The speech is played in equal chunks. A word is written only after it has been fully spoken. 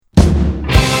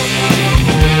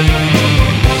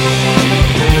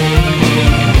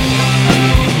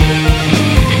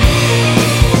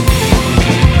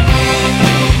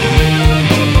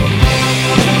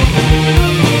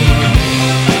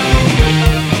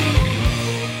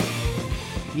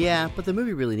Yeah, but the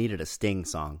movie really needed a Sting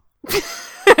song.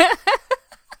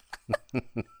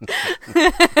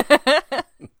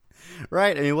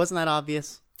 Right? I mean, wasn't that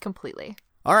obvious? Completely.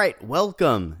 All right,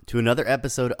 welcome to another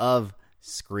episode of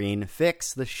Screen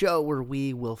Fix, the show where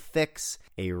we will fix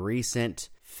a recent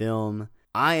film.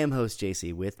 I am host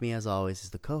JC. With me, as always, is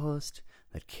the co-host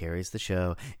that carries the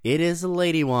show. It is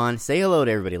Lady Wan. Say hello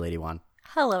to everybody, Lady Wan.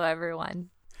 Hello, everyone.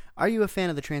 Are you a fan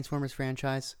of the Transformers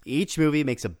franchise? Each movie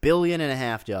makes $1.5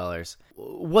 billion.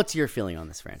 What's your feeling on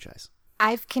this franchise?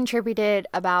 I've contributed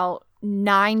about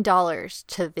 $9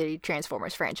 to the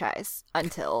Transformers franchise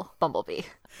until Bumblebee.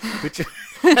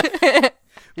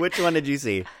 Which one did you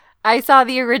see? I saw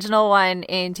the original one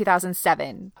in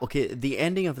 2007. Okay, the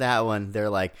ending of that one, they're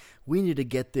like, we need to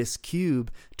get this cube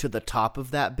to the top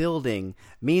of that building.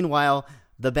 Meanwhile,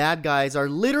 the bad guys are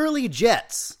literally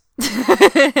jets.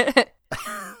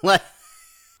 What?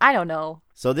 I don't know.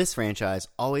 So this franchise,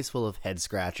 always full of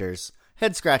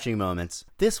head-scratching moments.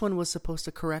 This one was supposed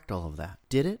to correct all of that.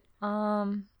 Did it?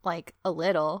 Like a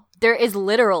little. There is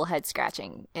literal head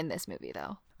scratching in this movie,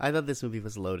 though. I thought this movie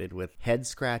was loaded with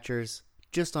head-scratchers,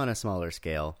 just on a smaller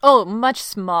scale. Oh, much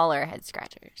smaller head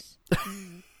scratchers.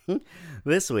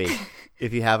 This week,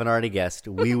 if you haven't already guessed,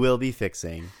 we will be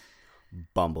fixing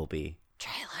Bumblebee.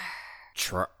 Trailer.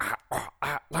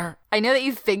 I know that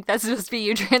you think that's supposed to be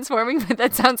you transforming, but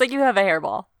that sounds like you have a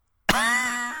hairball.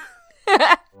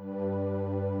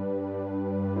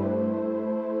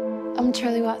 I'm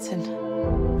Charlie Watson.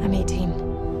 I'm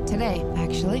 18. Today,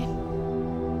 actually.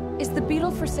 Is the Beetle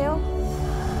for sale?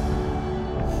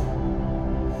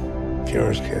 It's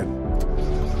yours, kid.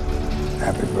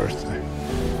 Happy birthday.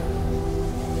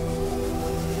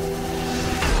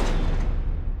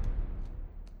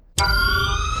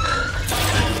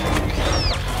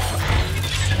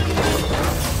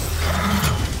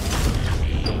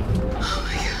 Oh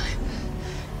my god.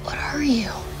 What are you?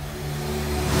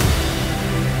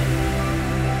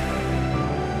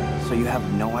 So you have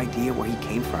no idea where he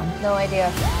came from? No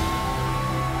idea.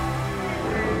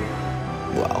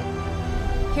 Well,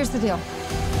 Here's the deal.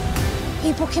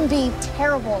 People can be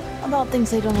terrible about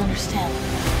things they don't understand.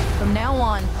 From now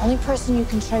on, the only person you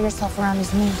can show yourself around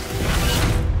is me.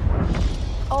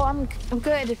 Oh, I'm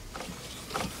good.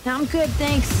 No, I'm good,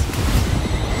 thanks.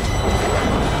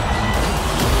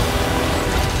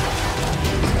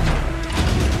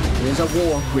 There's a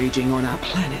war raging on our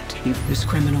planet. If this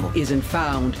criminal isn't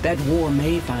found, that war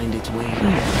may find its way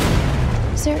here.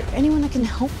 Is there anyone that can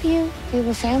help you? Do you have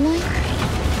a family?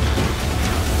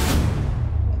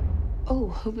 Oh,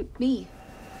 who but me?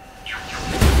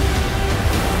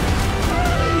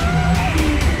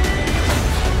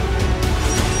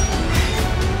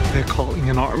 They're calling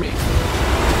an army.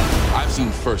 I've seen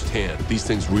firsthand these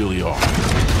things really are.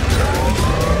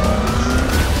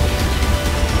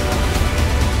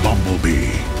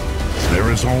 Bumblebee,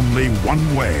 there is only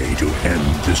one way to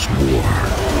end this war.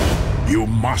 You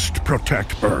must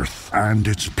protect Earth and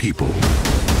its people.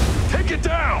 Take it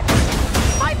down!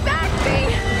 My back,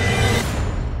 me!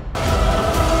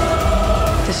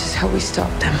 This is how we stop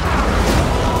them.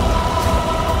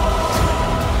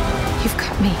 You've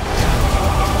got me.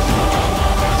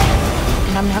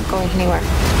 And I'm not going anywhere.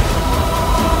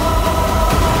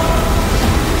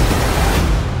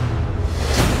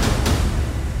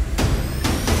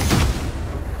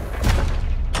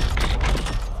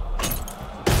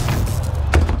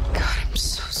 God, I'm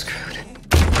so screwed.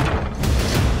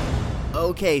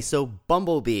 Okay, so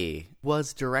Bumblebee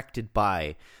was directed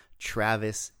by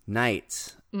Travis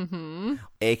Knight,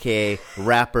 a.k.a.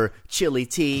 rapper Chili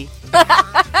T.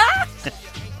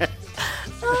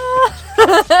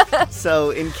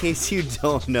 So, in case you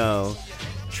don't know,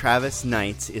 Travis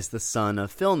Knight is the son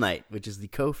of Phil Knight, which is the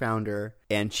co-founder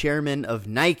and chairman of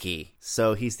Nike.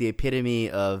 So he's the epitome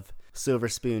of Silver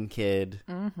Spoon Kid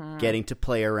getting to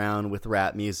play around with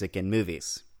rap music and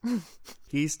movies.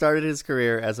 He started his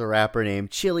career as a rapper named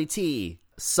Chili T,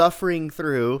 suffering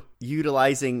through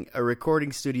utilizing a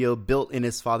recording studio built in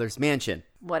his father's mansion.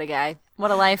 What a guy.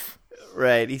 What a life.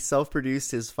 Right, he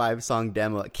self-produced his 5-song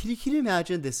demo. Can you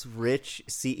imagine this rich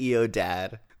CEO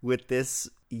dad with this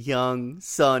young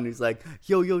son who's like,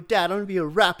 yo, dad, I'm gonna be a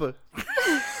rapper.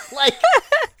 Like,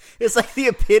 it's like the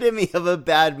epitome of a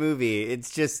bad movie.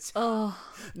 It's just, no,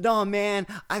 man,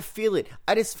 I feel it.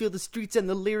 I just feel the streets and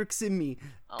the lyrics in me.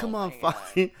 Come on,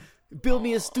 fine. Build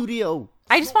me a studio.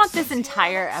 I just want this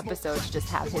entire episode to just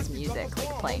have his music like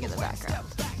playing in the background.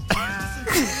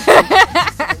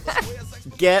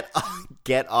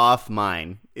 Get Off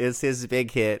Mine is his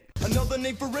big hit. Another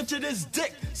name for Richard is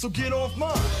Dick, so get off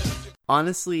mine.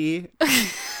 Honestly,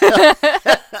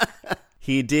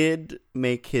 He did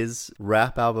make his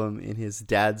rap album in his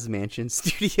dad's mansion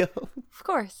studio. Of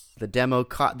course. The demo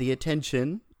caught the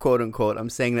attention, quote unquote. I'm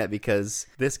saying that because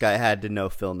this guy had to know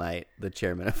Phil Knight, the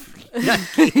chairman of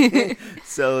Nike.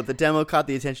 So the demo caught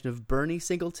the attention of Bernie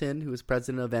Singleton, who was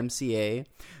president of MCA,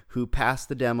 who passed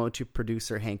the demo to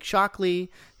producer Hank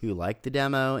Shockley, who liked the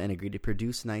demo and agreed to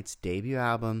produce Knight's debut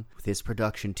album with his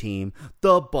production team,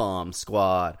 The Bomb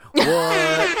Squad.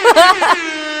 What?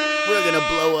 We're going to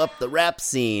blow up the rap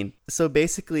scene. So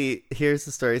basically, here's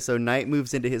the story. So Knight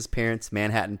moves into his parents'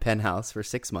 Manhattan penthouse for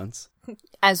 6 months.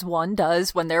 As one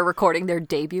does when they're recording their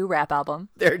debut rap album.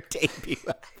 Their debut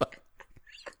album.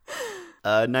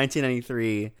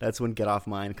 1993, that's when Get Off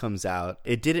Mine comes out.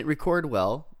 It didn't record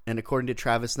well, and according to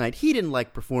Travis Knight, he didn't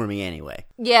like performing anyway.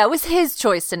 Yeah, it was his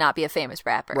choice to not be a famous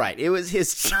rapper. Right, it was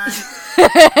his choice.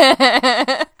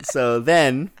 So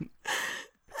then...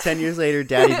 10 years later,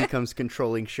 Daddy becomes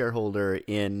controlling shareholder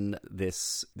in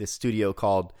this studio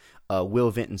called Will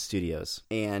Vinton Studios.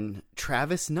 And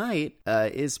Travis Knight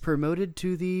is promoted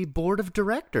to the board of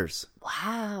directors.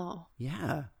 Wow.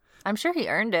 Yeah. I'm sure he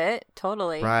earned it.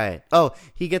 Totally. Right. Oh,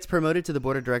 he gets promoted to the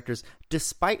board of directors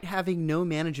despite having no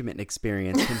management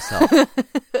experience himself.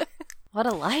 What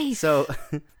a life. So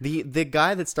the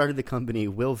guy that started the company,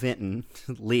 Will Vinton,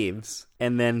 leaves,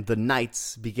 and then the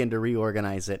Knights begin to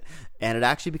reorganize it, and it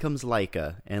actually becomes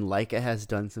Laika, and Laika has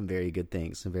done some very good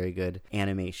things, some very good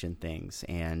animation things,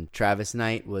 and Travis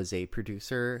Knight was a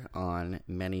producer on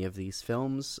many of these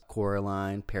films,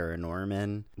 Coraline,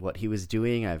 Paranorman. What he was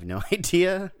doing, I have no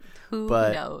idea. Who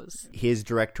but knows? His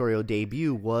directorial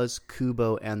debut was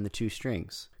Kubo and the Two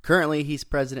Strings. Currently, he's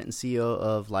president and CEO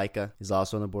of Laika. He's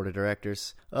also on the board of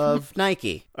directors of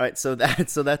Nike. All right, so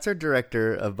that's our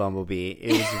director of Bumblebee.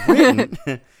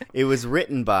 It was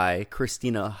written by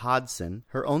Christina Hodson.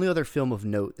 Her only other film of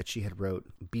note that she had wrote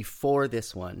before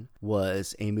this one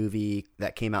was a movie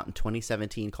that came out in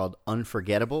 2017 called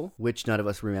Unforgettable, which none of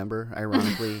us remember,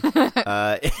 ironically.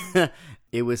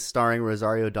 It was starring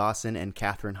Rosario Dawson and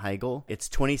Katherine Heigl. It's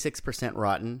 26%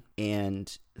 rotten,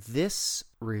 and this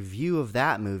review of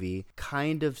that movie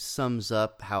kind of sums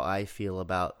up how I feel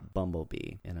about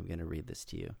Bumblebee, and I'm going to read this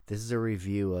to you. This is a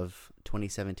review of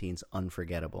 2017's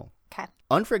Unforgettable. Okay.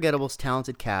 Unforgettable's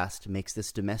talented cast makes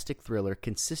this domestic thriller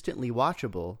consistently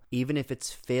watchable, even if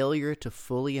its failure to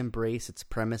fully embrace its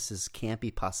premise's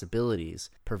campy possibilities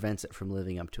prevents it from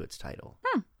living up to its title.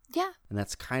 Yeah. And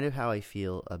that's kind of how I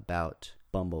feel about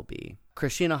Bumblebee.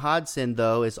 Christina Hodson,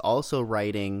 though, is also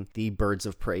writing the Birds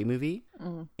of Prey movie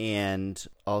and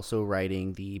also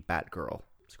writing the Batgirl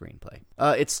screenplay.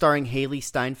 It's starring Haley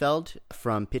Steinfeld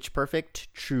from Pitch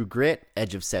Perfect, True Grit,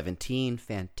 Edge of 17,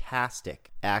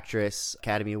 fantastic actress,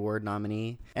 Academy Award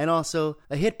nominee, and also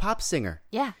a hit pop singer.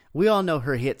 Yeah. We all know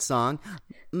her hit song,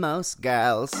 Most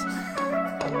Girls.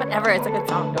 Whatever, it's a good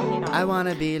song. Don't hate on it. I want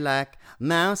to be like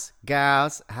Mouse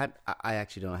Girls. I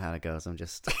actually don't know how it goes. I'm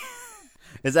just...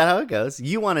 Is that how it goes?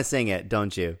 You want to sing it,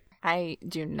 don't you? I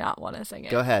do not want to sing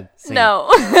it. Go ahead. Sing No.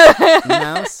 it.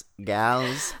 Mouse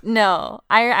Gals. No.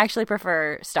 I actually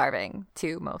prefer Starving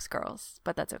to Most Girls,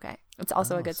 but that's okay. It's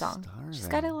also a good song. Starving. She's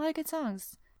got a lot of good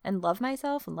songs. And Love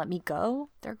Myself and Let Me Go,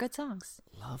 they're good songs.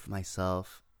 Love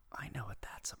Myself. I know what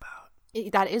that's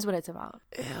about. That is what it's about.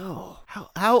 Ew.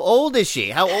 How old is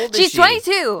she? She's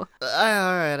 22. All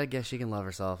right, I guess she can love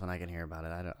herself and I can hear about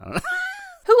it. I don't know.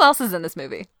 Who else is in this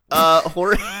movie?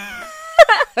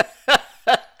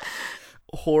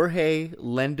 Jorge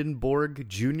Lendenborg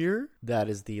Jr. That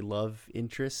is the love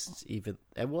interest.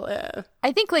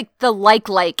 I think like the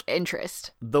like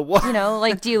interest. The what? You know,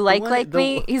 like, do you like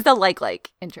me? He's the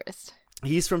like interest.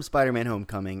 He's from Spider-Man: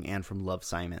 Homecoming and from Love,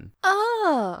 Simon.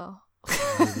 Oh.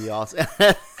 Maybe also.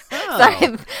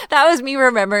 Sorry, that was me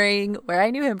remembering where I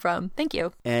knew him from. Thank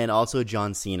you. And also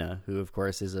John Cena, who of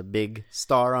course is a big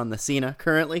star on the Cena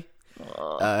currently,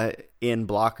 in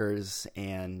Blockers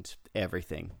and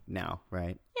everything now,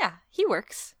 right? Yeah, he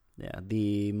works. Yeah,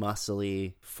 the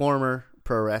muscly former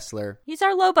pro wrestler. He's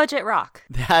our low budget rock.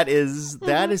 That is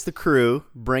the crew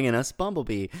bringing us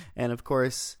Bumblebee. And of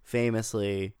course,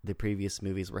 famously, the previous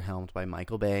movies were helmed by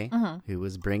Michael Bay, who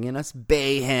was bringing us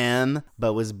Bayhem,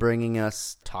 but was bringing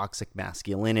us toxic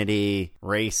masculinity,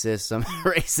 racism.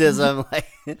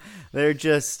 Like, they're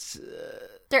just...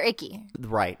 They're icky.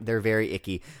 Right. They're very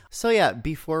icky. So yeah,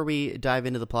 before we dive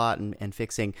into the plot and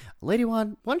fixing, Lady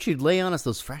One, why don't you lay on us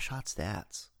those fresh hot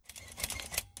stats?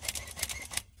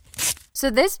 So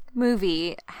this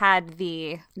movie had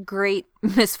the great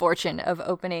misfortune of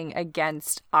opening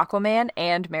against Aquaman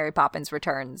and Mary Poppins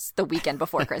Returns the weekend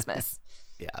before Christmas.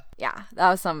 Yeah. Yeah, that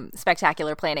was some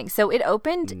spectacular planning. So it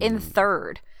opened in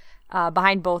third.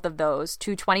 behind both of those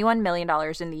to $21 million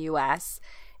in the U.S.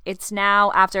 It's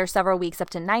now, after several weeks, up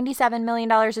to $97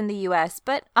 million in the U.S.,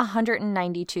 but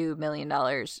 $192 million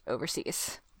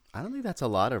overseas. I don't think that's a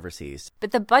lot overseas.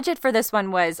 But the budget for this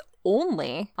one was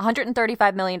only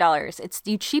 $135 million. It's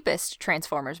the cheapest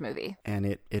Transformers movie. And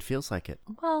it feels like it.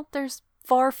 Well, there's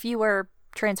far fewer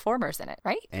Transformers in it,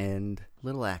 right? And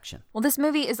little action. Well, this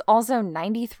movie is also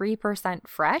 93%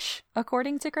 fresh,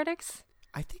 according to critics.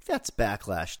 I think that's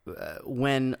backlash.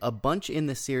 When a bunch in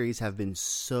the series have been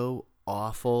so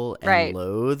awful and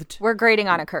loathed. We're grading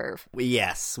on a curve.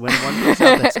 Yes. When one comes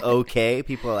out that's okay,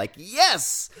 people are like,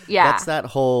 yes! Yeah.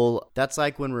 That's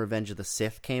like when Revenge of the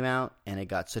Sith came out and it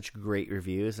got such great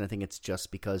reviews. And I think it's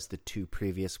just because the two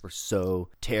previous were so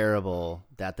terrible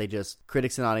that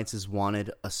critics and audiences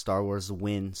wanted a Star Wars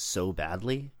win so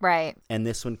badly. Right. And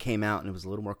this one came out and it was a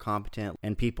little more competent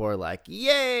and people are like,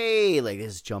 yay! Like,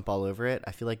 just jump all over it.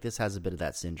 I feel like this has a bit of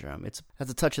that syndrome. It has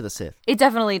a touch of the Sith. It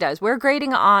definitely does. We're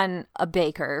grading on a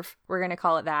Bay curve. We're going to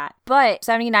call it that. But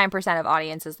 79% of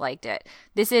audiences liked it.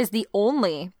 This is the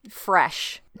only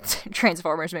fresh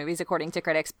Transformers movies, according to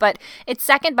critics. But it's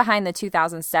second behind the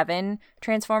 2007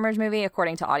 Transformers movie,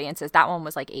 according to audiences. That one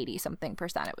was like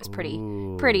 80-something%. It was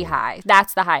pretty high.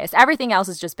 That's the highest. Everything else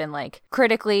has just been like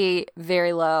critically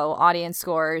very low, audience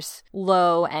scores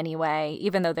low anyway,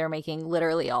 even though they're making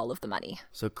literally all of the money.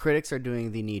 So critics are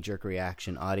doing the knee-jerk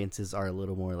reaction. Audiences are a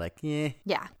little more like, eh.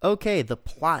 Yeah. Okay, the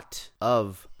plot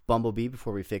of Bumblebee,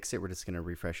 before we fix it, we're just going to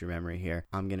refresh your memory here.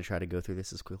 I'm going to try to go through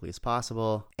this as quickly as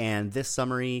possible. And this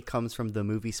summary comes from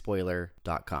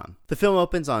themoviespoiler.com. The film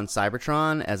opens on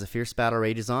Cybertron as a fierce battle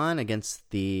rages on against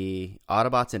the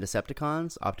Autobots and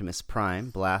Decepticons. Optimus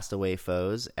Prime blasts away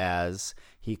foes as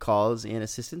he calls in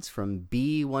assistance from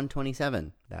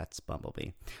B-127. That's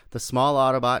Bumblebee. The small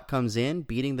Autobot comes in,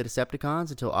 beating the Decepticons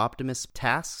until Optimus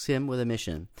tasks him with a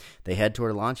mission. They head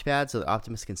toward a launch pad so that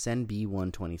Optimus can send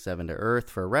B-127 to Earth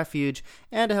for a refuge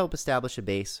and to help establish a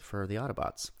base for the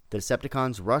Autobots. The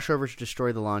Decepticons rush over to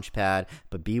destroy the launch pad,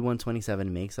 but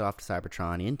B-127 makes it off to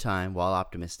Cybertron in time while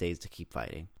Optimus stays to keep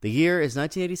fighting. The year is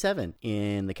 1987.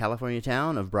 In the California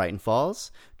town of Brighton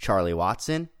Falls, Charlie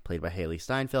Watson, played by Haley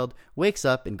Steinfeld, wakes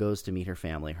up and goes to meet her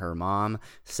family. Her mom,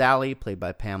 Sally, played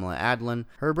by Pamela Adlon,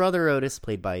 her brother Otis,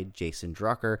 played by Jason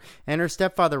Drucker, and her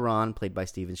stepfather Ron, played by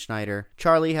Steven Schneider.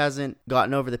 Charlie hasn't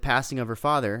gotten over the passing of her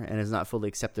father and has not fully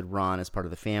accepted Ron as part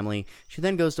of the family. She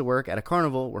then goes to work at a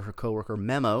carnival where her coworker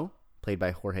Memo, played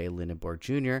by Jorge Lindenborg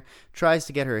Jr., tries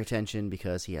to get her attention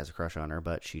because he has a crush on her,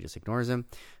 but she just ignores him.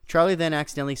 Charlie then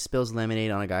accidentally spills lemonade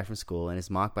on a guy from school and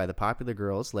is mocked by the popular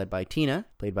girls led by Tina,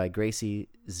 played by Gracie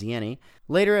Zieni.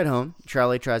 Later at home,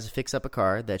 Charlie tries to fix up a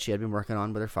car that she had been working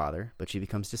on with her father, but she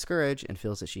becomes discouraged and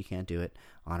feels that she can't do it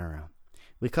on her own.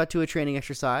 We cut to a training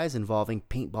exercise involving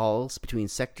paintballs between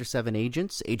Sector 7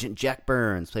 agents. Agent Jack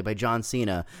Burns, played by John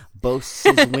Cena, boasts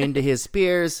his win to his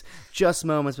peers just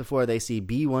moments before they see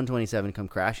B-127 come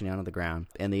crashing down on the ground.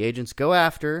 And the agents go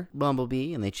after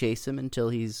Bumblebee, and they chase him until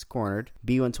he's cornered.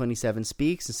 B-127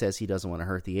 speaks and says he doesn't want to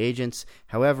hurt the agents.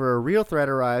 However, a real threat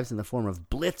arrives in the form of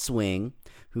Blitzwing,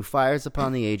 who fires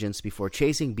upon the agents before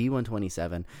chasing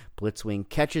B-127. Blitzwing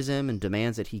catches him and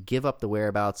demands that he give up the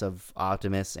whereabouts of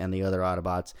Optimus and the other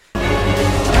Autobots.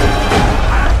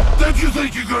 Did you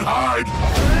think you could hide?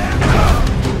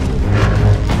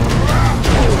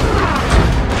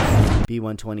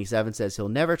 B-127 says he'll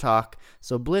never talk,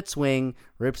 so Blitzwing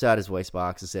rips out his voice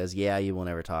box and says, yeah, you will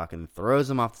never talk, and throws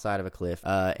him off the side of a cliff.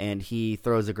 And he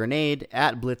throws a grenade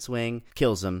at Blitzwing,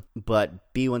 kills him,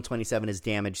 but B-127 is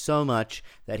damaged so much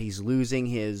that he's losing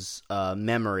his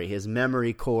memory. His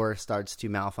memory core starts to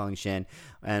malfunction,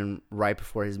 and right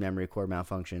before his memory core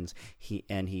malfunctions, he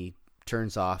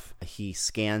turns off. He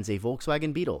scans a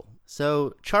Volkswagen Beetle.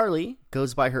 So Charlie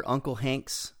goes by her Uncle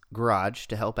Hank's garage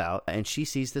to help out, and she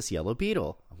sees this yellow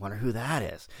Beetle. I wonder who that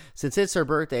is. Since it's her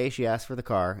birthday, she asks for the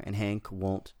car, and Hank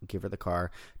won't give her the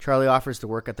car. Charlie offers to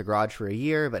work at the garage for a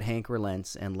year, but Hank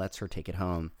relents and lets her take it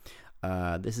home.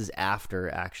 This is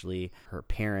after, actually, her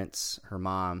parents, her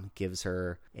mom, gives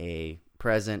her a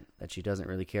present that she doesn't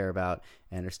really care about,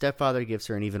 and her stepfather gives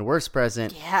her an even worse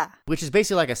present. Yeah. Which is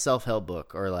basically like a self-help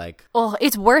book, or like... Oh,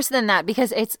 it's worse than that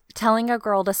because it's telling a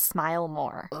girl to smile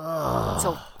more. Ugh.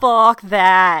 So fuck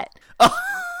that.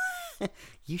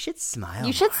 You should smile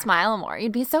You should smile more.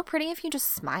 You'd be so pretty if you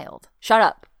just smiled. Shut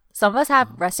up. Some of us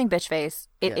have resting bitch face.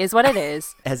 It is what it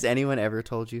is. Has anyone ever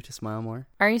told you to smile more?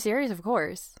 Are you serious? Of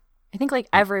course. I think like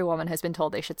every woman has been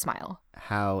told they should smile.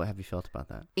 How have you felt about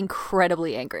that?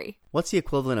 Incredibly angry. What's the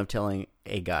equivalent of telling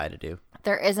a guy to do?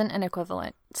 There isn't an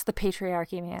equivalent. It's the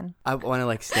patriarchy, man. I want to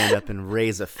like stand up and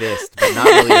raise a fist, but not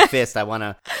really a fist. I want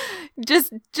to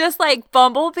just like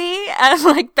Bumblebee and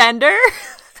like Bender.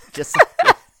 just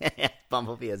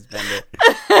Bumblebee as Bender.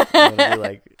 Be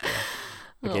like,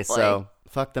 yeah. Okay, so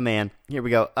fuck the man. Here we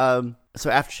go. So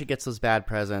after she gets those bad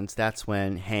presents, that's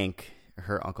when Hank,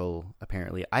 her uncle,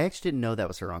 apparently. I actually didn't know that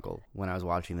was her uncle when I was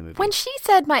watching the movie. When she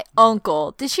said my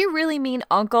uncle, did she really mean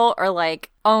uncle or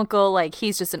like uncle, like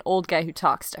he's just an old guy who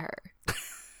talks to her?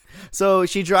 So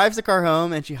she drives the car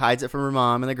home and she hides it from her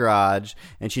mom in the garage,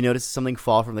 and she notices something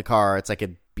fall from the car. It's like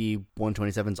a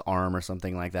B-127's arm or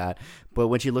something like that. But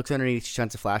when she looks underneath, she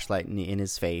shines a flashlight in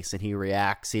his face, and he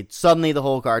reacts. Suddenly the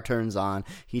whole car turns on.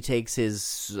 He takes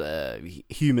his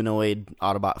humanoid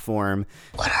Autobot form.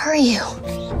 What are you?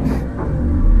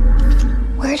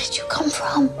 Where did you come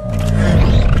from?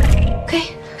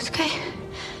 Okay, it's okay.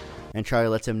 And Charlie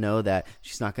lets him know that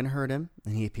she's not going to hurt him,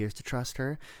 and he appears to trust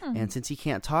her. And since he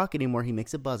can't talk anymore, he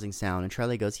makes a buzzing sound, and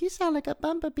Charlie goes, "You sound like a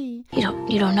bumblebee." You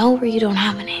don't know, or you don't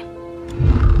have a name.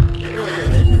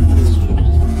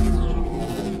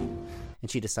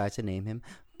 And she decides to name him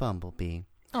Bumblebee.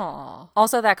 Aw.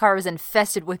 Also, that car was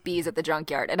infested with bees at the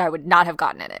junkyard, and I would not have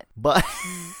gotten in it. But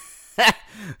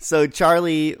so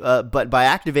Charlie, but by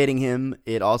activating him,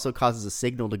 it also causes a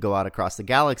signal to go out across the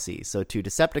galaxy. So two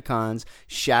Decepticons,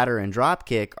 Shatter and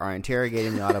Dropkick, are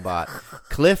interrogating the Autobot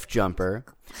Cliff Jumper,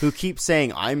 who keeps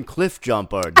saying, "I'm Cliff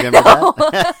Jumper." Do you remember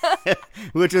that?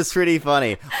 Which was pretty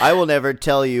funny. "I will never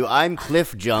tell you I'm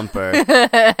Cliff Jumper."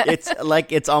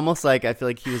 It's almost like I feel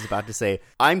like he was about to say,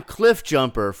 "I'm Cliff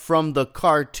Jumper from the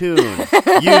cartoon."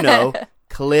 You know,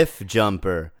 Cliff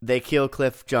Jumper. They kill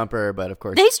Cliff Jumper, but of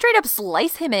course they straight up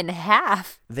slice him in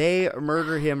half. They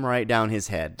murder him right down his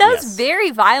head. That was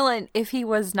very violent if he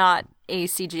was not a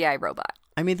CGI robot.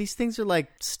 I mean, these things are like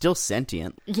still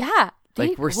sentient. Yeah.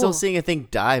 Like we're still seeing a thing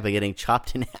die by getting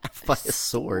chopped in half by a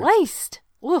sword. Sliced.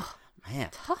 Ugh. Man.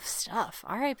 Tough stuff.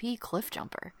 R.I.P. Cliff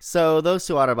Jumper. So those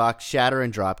two Autobots, Shatter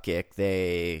and Dropkick,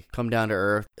 they come down to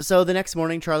Earth. So the next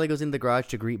morning, Charlie goes into the garage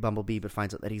to greet Bumblebee, but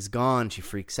finds out that he's gone. She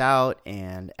freaks out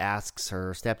and asks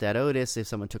her stepdad Otis if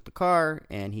someone took the car,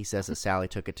 and he says that Sally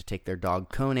took it to take their dog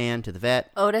Conan to the vet.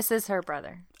 Otis is her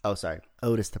brother. Oh, sorry.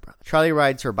 Otis the brother. Charlie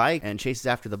rides her bike and chases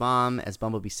after the bomb as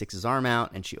Bumblebee sticks his arm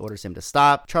out, and she orders him to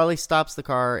stop. Charlie stops the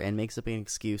car and makes up an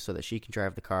excuse so that she can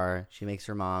drive the car. She makes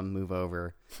her mom move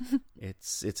over.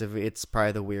 It's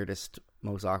probably the weirdest,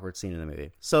 most awkward scene in the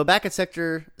movie. So back at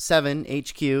Sector 7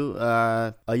 HQ,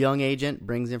 a young agent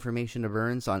brings information to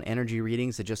Burns on energy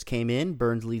readings that just came in.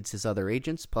 Burns leads his other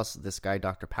agents, plus this guy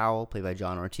Dr. Powell, played by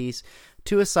John Ortiz,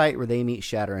 to a site where they meet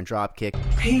Shatter and Dropkick.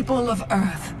 People of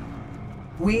Earth,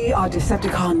 we are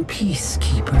Decepticon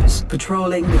peacekeepers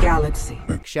patrolling the galaxy.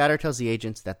 Shatter tells the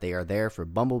agents that they are there for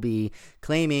Bumblebee,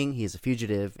 claiming he is a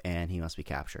fugitive and he must be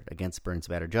captured. Against Burns'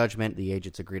 better judgment, the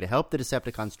agents agree to help the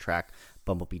Decepticons track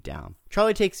Bumblebee down.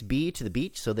 Charlie takes Bee to the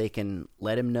beach so they can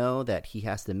let him know that he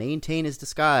has to maintain his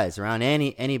disguise around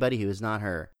anybody who is not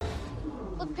her.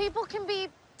 Look, people can be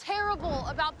terrible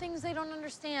about things they don't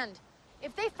understand.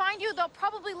 If they find you, they'll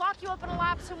probably lock you up in a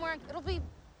lab somewhere. It'll be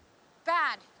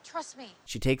bad. Trust me.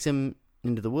 She takes him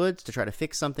into the woods to try to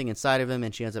fix something inside of him,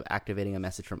 and she ends up activating a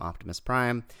message from Optimus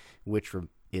Prime, which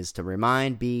is to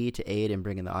remind Bee to aid in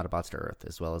bringing the Autobots to Earth,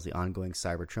 as well as the ongoing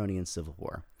Cybertronian civil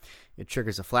war. It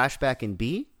triggers a flashback in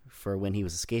Bee for when he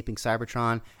was escaping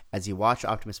Cybertron as he watched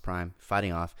Optimus Prime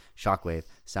fighting off Shockwave,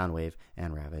 Soundwave,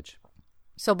 and Ravage.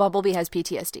 So Bumblebee has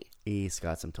PTSD. He's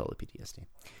got some total PTSD.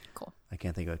 Cool. I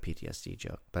can't think of a PTSD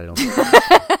joke, but I don't.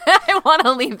 I want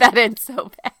to leave that in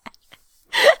so bad.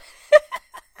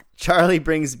 Charlie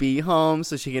brings Bee home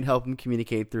so she can help him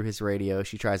communicate through his radio.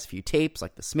 She tries a few tapes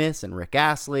like The Smiths and Rick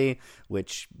Astley,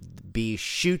 which Bee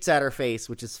shoots at her face,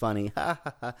 which is funny.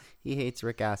 He hates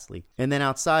Rick Astley. And then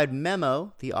outside,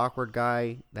 Memo, the awkward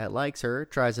guy that likes her,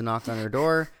 tries to knock on her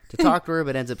door to talk to her,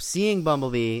 but ends up seeing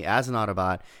Bumblebee as an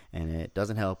Autobot, and it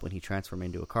doesn't help when he transforms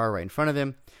into a car right in front of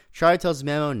him. Charlie tells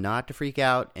Memo not to freak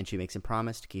out, and she makes him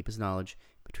promise to keep his knowledge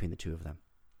between the two of them.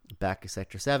 Back to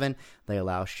Sector 7, they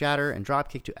allow Shatter and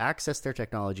Dropkick to access their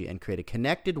technology and create a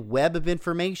connected web of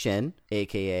information,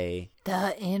 a.k.a.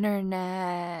 the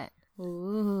internet.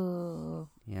 Ooh.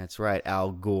 Yeah, that's right,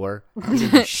 Al Gore. He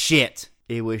didn't do shit.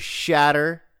 It was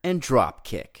Shatter and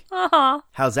Dropkick. Uh-huh.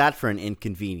 How's that for an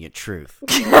inconvenient truth?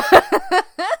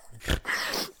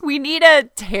 We need a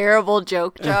terrible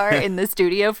joke jar in the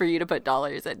studio for you to put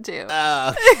dollars into.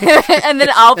 And then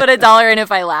I'll put $1 in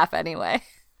if I laugh anyway.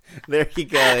 There you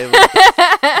go.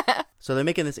 So they're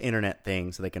making this internet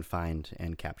thing so they can find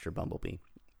and capture Bumblebee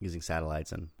using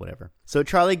satellites and whatever. So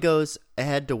Charlie goes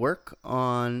ahead to work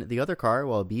on the other car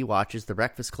while Bee watches The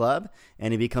Breakfast Club,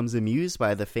 and he becomes amused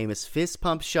by the famous fist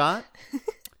pump shot.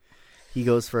 He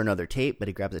goes for another tape, but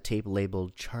he grabs a tape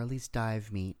labeled Charlie's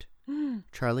Dive Meet.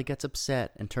 Charlie gets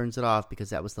upset and turns it off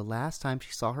because that was the last time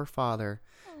she saw her father,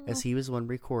 as he was the one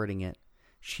recording it.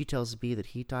 She tells Bee that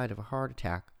he died of a heart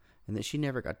attack and that she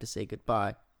never got to say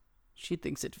goodbye. She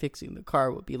thinks that fixing the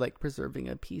car would be like preserving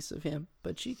a piece of him,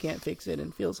 but she can't fix it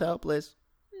and feels helpless.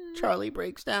 Charlie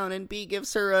breaks down and Bee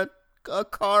gives her a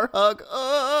car hug.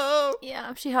 Oh!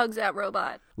 Yeah, she hugs that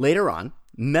robot. Later on,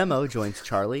 Memo joins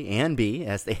Charlie and Bee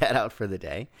as they head out for the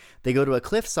day. They go to a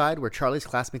cliffside where Charlie's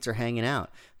classmates are hanging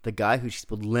out. The guy who she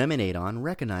spilled lemonade on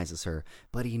recognizes her,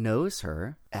 but he knows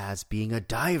her as being a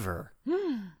diver.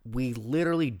 We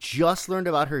literally just learned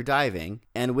about her diving,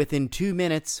 and within 2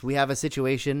 minutes, we have a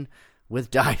situation with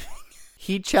diving.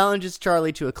 He challenges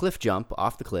Charlie to a cliff jump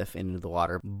off the cliff into the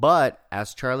water, but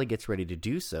as Charlie gets ready to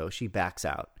do so, she backs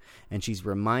out, and she's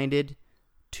reminded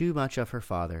too much of her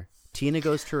father. Tina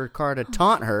goes to her car to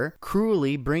taunt her,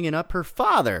 cruelly bringing up her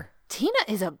father. Tina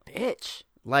is a bitch.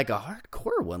 Like a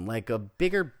hardcore one, like a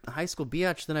bigger high school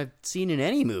biatch than I've seen in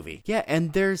any movie. Yeah,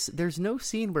 and there's no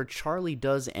scene where Charlie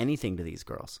does anything to these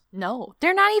girls. No,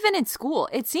 they're not even in school.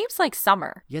 It seems like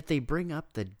summer. Yet they bring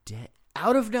up the dead,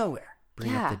 out of nowhere,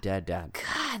 bring up the dead dad.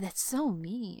 God, that's so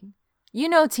mean. You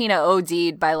know Tina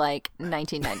OD'd by like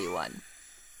 1991.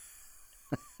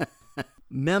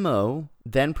 Memo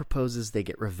then proposes they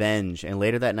get revenge, and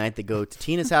later that night they go to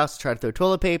Tina's house to try to throw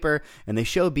toilet paper, and they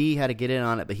show Bee how to get in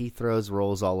on it, but he throws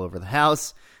rolls all over the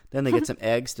house. Then they get some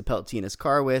eggs to pelt Tina's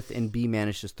car with, and Bee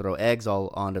manages to throw eggs all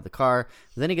onto the car.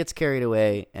 Then he gets carried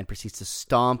away and proceeds to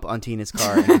stomp on Tina's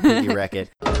car and completely wreck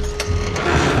it.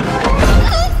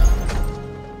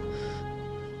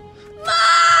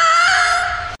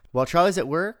 While Charlie's at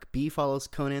work, Bee follows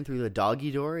Conan through the doggy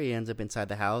door. He ends up inside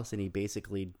the house, and he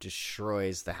basically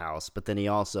destroys the house. But then he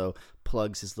also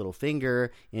plugs his little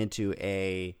finger into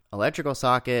a electrical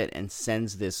socket and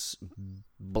sends this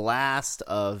blast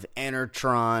of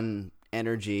Enertron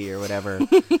energy or whatever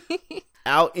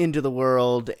out into the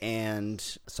world. And,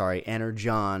 sorry,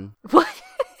 Energon. What?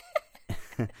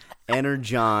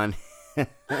 Energon. What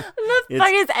the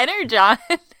fuck is Energon?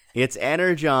 It's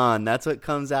Energon. That's what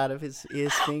comes out of his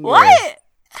finger. What?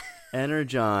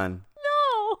 Energon.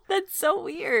 No, that's so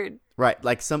weird. Right,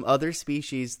 like some other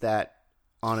species that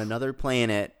on another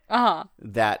planet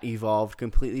that evolved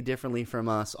completely differently from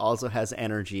us also has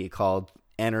energy called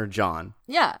Energon.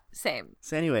 Yeah, same.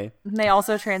 So anyway. They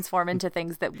also transform into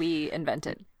things that we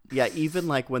invented. Yeah, even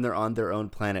like when they're on their own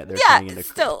planet, they're turning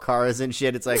into cars and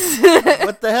shit. It's like,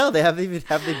 what the hell? Have they been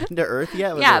to Earth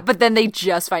yet? But then they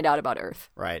just find out about Earth.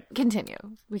 Right. Continue.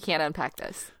 We can't unpack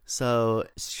this. So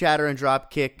Shatter and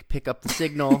Dropkick pick up the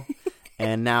signal,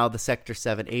 and now the Sector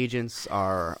 7 agents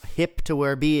are hip to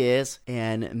where Bee is,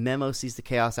 and Memo sees the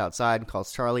chaos outside and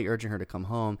calls Charlie, urging her to come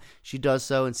home. She does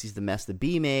so and sees the mess that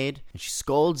Bee made, and she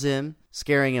scolds him,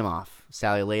 scaring him off.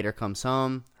 Sally later comes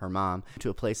home, her mom, to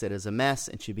a place that is a mess,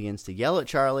 and she begins to yell at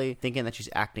Charlie, thinking that she's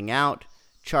acting out.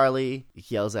 Charlie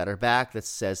yells at her back that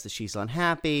says that she's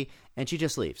unhappy, and she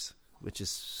just leaves, which is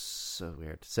so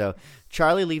weird. So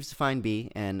Charlie leaves to find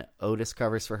Bee, and Otis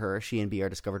covers for her. She and Bee are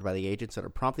discovered by the agents that are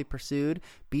promptly pursued.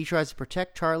 Bee tries to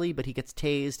protect Charlie, but he gets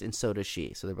tased, and so does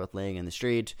she. So they're both laying in the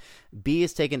street. Bee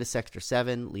is taken to Sector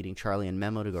 7, leading Charlie and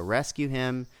Memo to go rescue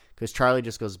him, because Charlie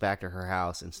just goes back to her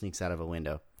house and sneaks out of a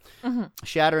window. Mm-hmm.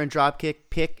 Shatter and Dropkick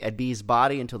pick at Bee's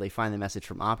body until they find the message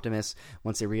from Optimus.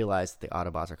 Once they realize that the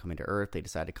Autobots are coming to Earth, they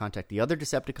decide to contact the other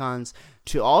Decepticons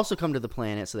to also come to the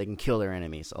planet so they can kill their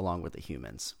enemies along with the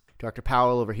humans. Dr.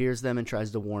 Powell overhears them and tries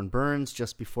to warn Burns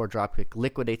just before Dropkick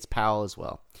liquidates Powell as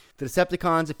well. The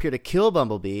Decepticons appear to kill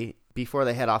Bumblebee before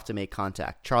they head off to make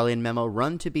contact. Charlie and Memo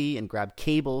run to Bee and grab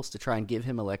cables to try and give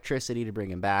him electricity to bring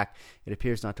him back. It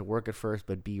appears not to work at first,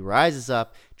 but Bee rises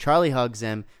up. Charlie hugs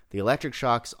him. The electric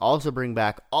shocks also bring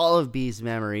back all of Bee's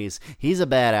memories. He's a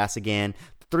badass again.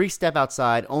 Three step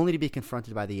outside, only to be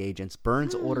confronted by the agents.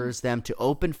 Burns orders them to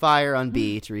open fire on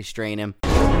Bee to restrain him.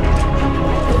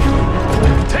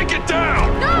 Take it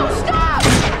down! No, stop!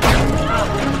 Stop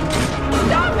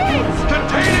it!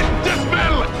 Contain it!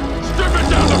 Dismantle it! Strip it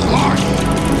down to parts!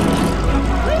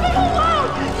 Leave it alone!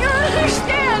 You don't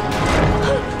understand!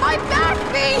 My back,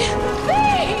 Bee!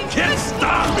 Can't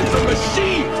stop! It's a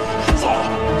machine! Oh,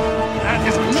 that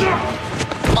is enough!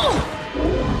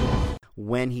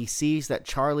 When he sees that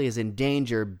Charlie is in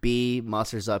danger, B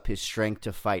musters up his strength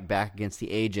to fight back against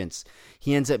the agents.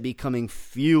 He ends up becoming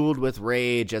fueled with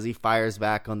rage as he fires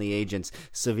back on the agents,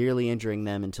 severely injuring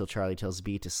them until Charlie tells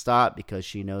B to stop because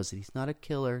she knows that he's not a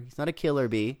killer. He's not a killer,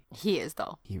 B. He is,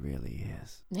 though. He really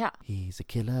is. Yeah. He's a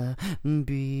killer,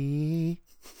 B.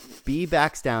 B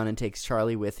backs down and takes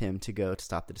Charlie with him to go to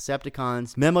stop the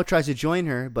Decepticons. Memo tries to join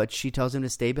her, but she tells him to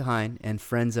stay behind and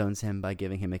friend zones him by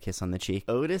giving him a kiss on the cheek.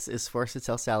 Otis is forced to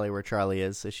tell Sally where Charlie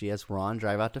is, so she has Ron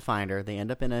drive out to find her. They end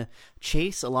up in a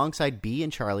chase alongside B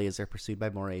and Charlie as they're pursued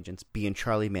by more agents. B and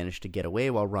Charlie manage to get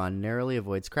away while Ron narrowly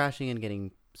avoids crashing and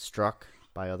getting struck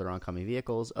by other oncoming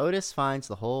vehicles. Otis finds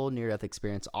the whole near-death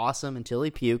experience awesome until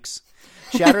he pukes.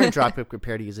 Shatter and Dropkick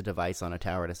prepare to use a device on a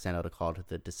tower to send out a call to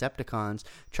the Decepticons.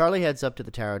 Charlie heads up to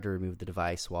the tower to remove the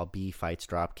device while B fights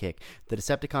Dropkick. The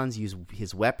Decepticons use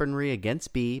his weaponry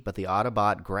against B, but the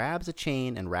Autobot grabs a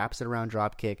chain and wraps it around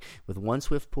Dropkick. With one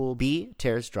swift pull, B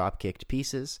tears Dropkick to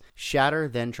pieces. Shatter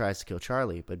then tries to kill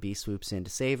Charlie, but B swoops in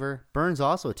to save her. Burns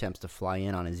also attempts to fly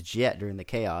in on his jet during the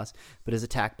chaos, but is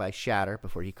attacked by Shatter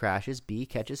before he crashes. B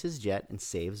catches his jet and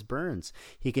saves Burns.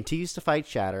 He continues to fight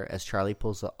Shatter as Charlie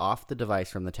pulls off the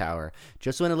device from the tower.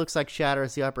 Just when it looks like Shatter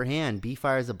has the upper hand, B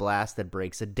fires a blast that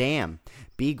breaks a dam.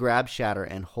 B grabs Shatter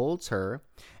and holds her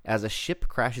as a ship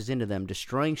crashes into them,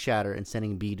 destroying Shatter and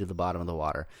sending B to the bottom of the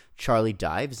water. Charlie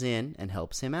dives in and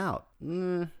helps him out.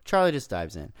 Charlie just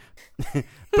dives in.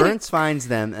 Burns finds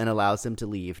them and allows them to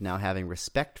leave, now having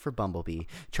respect for Bumblebee.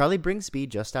 Charlie brings B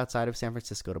just outside of San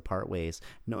Francisco to part ways,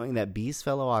 knowing that B's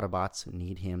fellow Autobots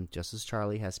need him just as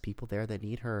Charlie has people there that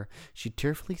need her. She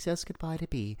tearfully says goodbye to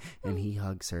B, and he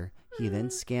hugs her. He then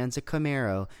scans a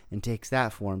Camaro and takes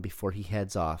that form before he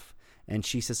heads off. And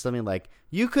she says something like,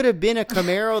 "You could have been a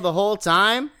Camaro the whole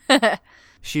time?"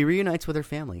 She reunites with her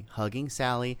family, hugging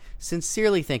Sally,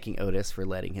 sincerely thanking Otis for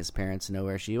letting his parents know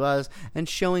where she was, and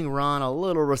showing Ron a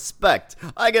little respect.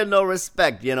 I get no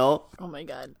respect, you know. Oh my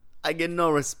god. I get no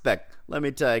respect. Let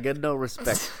me tell you, I get no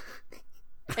respect.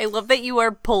 I love that you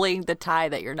are pulling the tie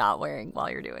that you're not wearing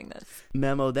while you're doing this.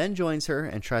 Memo then joins her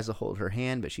and tries to hold her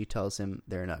hand, but she tells him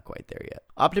they're not quite there yet.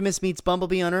 Optimus meets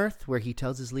Bumblebee on Earth, where he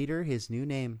tells his leader his new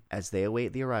name as they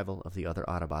await the arrival of the other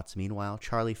Autobots. Meanwhile,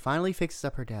 Charlie finally fixes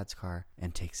up her dad's car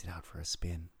and takes it out for a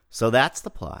spin. So that's the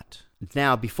plot.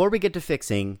 Now, before we get to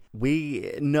fixing,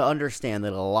 we understand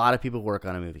that a lot of people work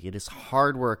on a movie. It is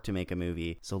hard work to make a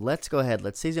movie. So let's go ahead.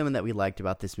 Let's say something that we liked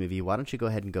about this movie. Why don't you go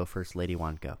ahead and go first, Lady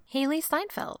One? Go. Haley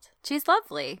Steinfeld. She's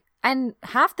lovely. And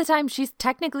half the time, she's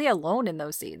technically alone in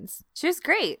those scenes. She was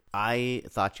great. I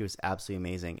thought she was absolutely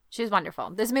amazing. She was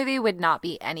wonderful. This movie would not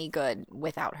be any good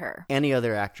without her. Any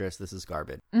other actress, this is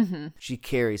garbage. Mm-hmm. She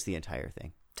carries the entire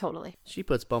thing. Totally. She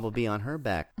puts Bumblebee on her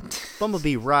back.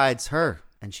 Bumblebee rides her,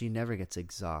 and she never gets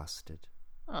exhausted.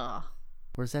 Oh.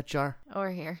 Where's that jar? Over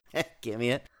here. Give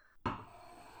me it.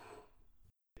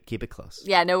 Keep it close.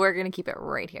 Yeah, no, we're going to keep it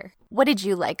right here. What did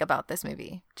you like about this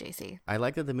movie, JC? I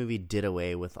like that the movie did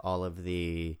away with all of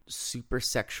the super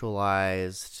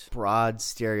sexualized, broad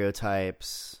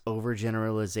stereotypes,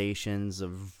 overgeneralizations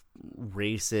of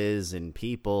races and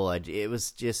people. It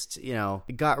was just,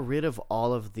 it got rid of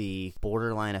all of the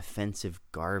borderline offensive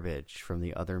garbage from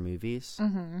the other movies.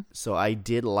 Mm-hmm. So I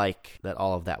did like that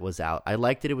all of that was out. I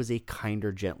liked that it was a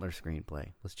kinder, gentler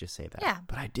screenplay. Let's just say that. Yeah.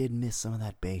 But I did miss some of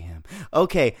that bayhem.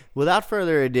 Okay, without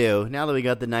further ado, now that we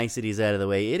got the niceties out of the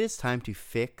way, it is time to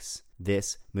fix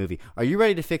this movie. Are you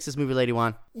ready to fix this movie, Lady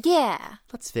One? Yeah.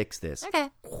 Let's fix this. Okay.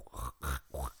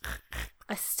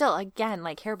 Still, again,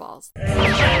 like hairballs.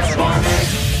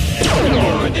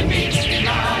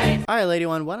 All right, Lady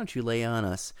One, why don't you lay on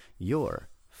us your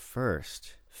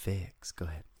first fix? Go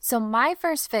ahead. So my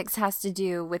first fix has to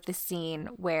do with the scene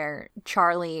where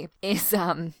Charlie is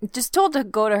just told to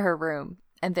go to her room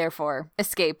and therefore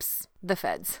escapes the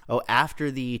feds. Oh,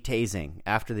 after the tasing,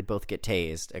 after they both get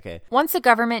tased. Okay. Once the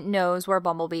government knows where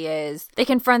Bumblebee is, they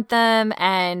confront them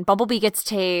and Bumblebee gets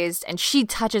tased and she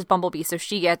touches Bumblebee, so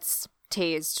she gets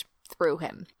tased through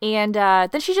him. And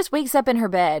then she just wakes up in her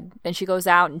bed and she goes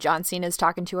out and John Cena's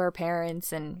talking to her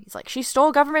parents and he's like, she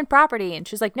stole government property. And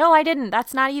she's like, no, I didn't.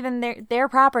 That's not even their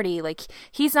property. Like,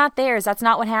 he's not theirs. That's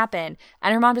not what happened.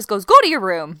 And her mom just goes, go to your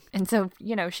room. And so,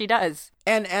 she does.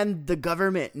 And the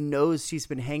government knows she's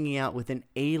been hanging out with an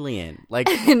alien. Like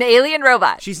an alien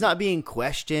robot. She's not being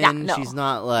questioned. Yeah, no. She's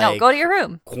not like no, go to your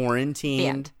room.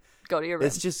 Quarantined. Go to your room.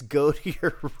 Let's just go to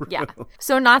your room. Yeah.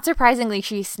 So not surprisingly,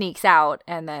 she sneaks out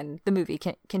and then the movie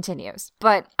continues.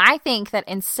 But I think that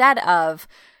instead of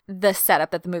the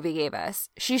setup that the movie gave us,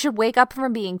 she should wake up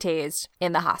from being tased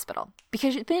in the hospital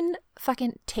because she's been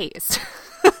fucking tased.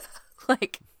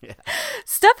 Like,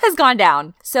 Stuff has gone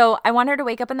down. So I want her to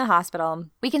wake up in the hospital.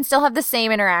 We can still have the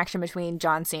same interaction between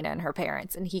John Cena and her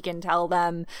parents, and he can tell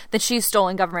them that she's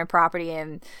stolen government property,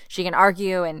 and she can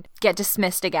argue and get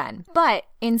dismissed again. But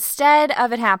instead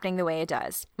of it happening the way it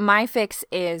does, my fix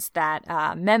is that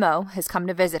Memo has come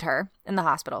to visit her in the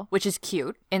hospital, which is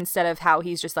cute, instead of how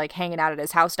he's just like hanging out at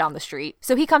his house down the street.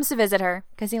 So he comes to visit her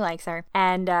because he likes her,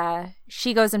 and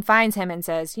she goes and finds him and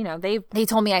says, you know, they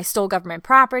told me I stole government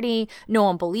property. No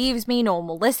one believes me. No one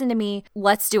will listen to me.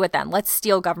 Let's do it then. Let's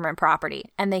steal government property.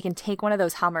 And they can take one of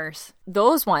those Hummers.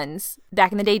 Those ones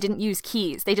back in the day didn't use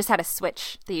keys. They just had a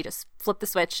switch that you just flip the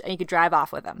switch and you could drive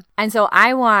off with them. And so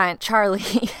I want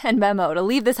Charlie and Memo to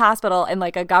leave this hospital in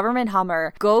like a government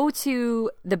Hummer, go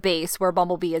to the base where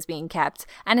Bumblebee is being kept.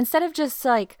 And instead of just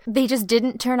like, they just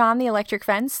didn't turn on the electric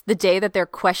fence the day that they're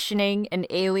questioning an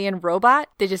alien robot,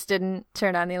 they just didn't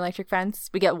turn on the electric fence.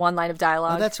 We get one line of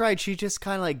dialogue. Oh, that's right. She just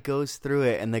kind of like goes through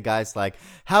it, and the guy's like,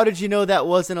 how did you know that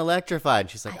wasn't electrified?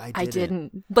 She's like, I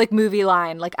didn't. Like movie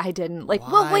line, like I didn't. Like,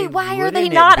 Why well, wait, why are they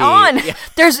wouldn't it not be? on? Yeah.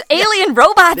 There's alien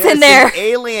robots There's in there. an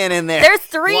alien in there. There's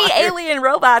 3 Why- alien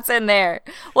robots in there.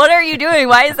 What are you doing?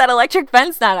 Why is that electric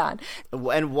fence not on?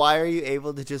 And why are you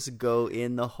able to just go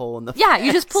in the hole in the Yeah, fence?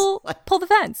 you just pull the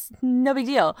fence. No big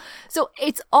deal. So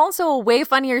it's also a way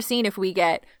funnier scene if we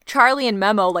get Charlie and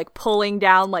Memo like pulling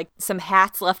down like some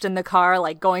hats left in the car,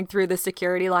 like going through the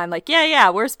security line, like, yeah,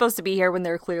 we're supposed to be here when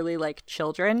they're clearly like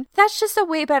children. That's just a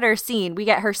way better scene. We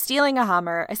get her stealing a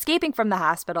Hummer, escaping from the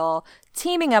hospital,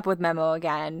 teaming up with Memo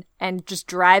again, and just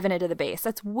driving it to the base.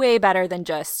 That's way better than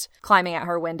just climbing out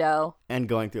her window. And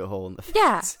going through a hole in the fence.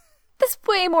 Yeah. That's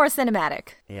way more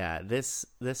cinematic. Yeah, this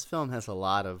film has a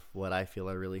lot of what I feel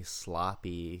are really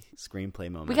sloppy screenplay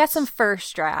moments. We got some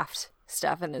first draft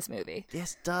stuff in this movie.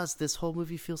 This does. This whole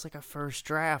movie feels like a first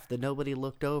draft that nobody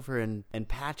looked over and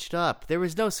patched up. There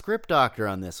was no script doctor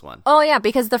on this one. Oh, yeah,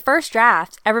 because the first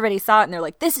draft, everybody saw it and they're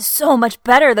like, this is so much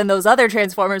better than those other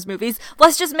Transformers movies.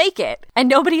 Let's just make it. And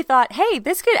nobody thought, hey,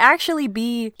 this could actually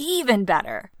be even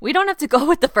better. We don't have to go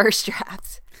with the first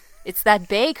draft. It's that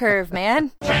Bay curve,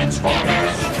 man.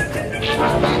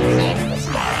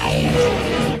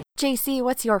 JC,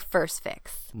 what's your first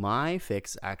fix? My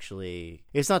fix actually,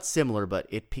 it's not similar, but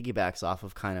it piggybacks off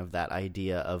of kind of that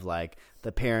idea of like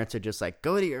the parents are just like,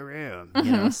 go to your room,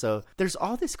 you know? So there's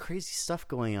all this crazy stuff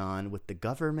going on with the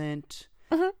government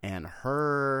and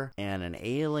her and an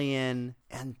alien.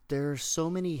 And there's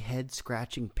so many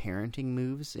head-scratching parenting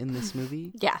moves in this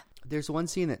movie. Yeah. There's one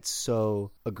scene that's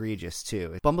so egregious,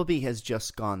 too. Bumblebee has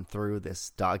just gone through this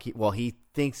doggy... Well, he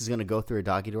thinks he's going to go through a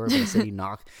doggy door, but instead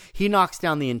he knocks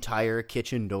down the entire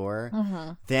kitchen door.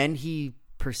 Then he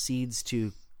proceeds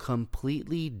to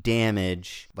completely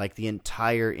damage, like, the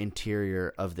entire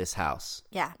interior of this house.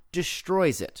 Yeah.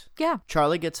 Destroys it. Yeah.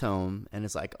 Charlie gets home and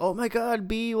is like, oh my God,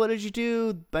 B, what did you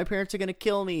do? My parents are going to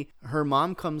kill me. Her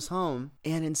mom comes home,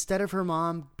 and instead of her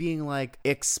mom being like,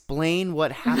 explain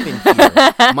what happened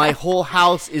here, my whole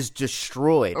house is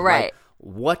destroyed. Right. Like,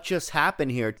 what just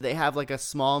happened here? They have like a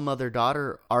small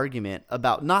mother-daughter argument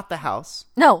about not the house.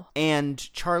 No. And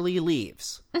Charlie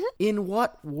leaves. In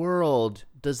what world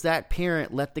does that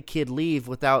parent let the kid leave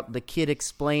without the kid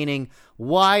explaining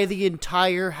why the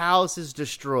entire house is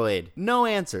destroyed? No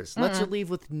answers. Lets her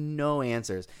leave with no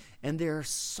answers. And there are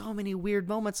so many weird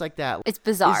moments like that. It's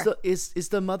bizarre. Is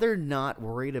the mother not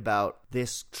worried about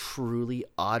this truly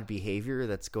odd behavior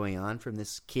that's going on from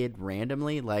this kid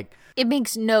randomly? Like, it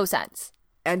makes no sense.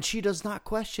 And she does not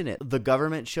question it. The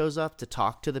government shows up to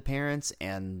talk to the parents,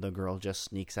 and the girl just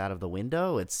sneaks out of the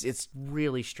window. It's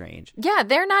really strange. Yeah,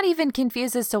 they're not even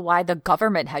confused as to why the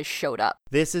government has showed up.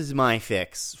 This is my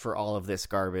fix for all of this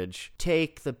garbage.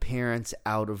 Take the parents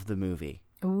out of the movie.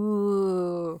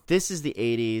 Ooh. This is the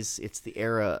 80s. It's the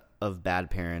era of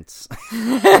bad parents.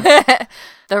 The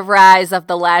rise of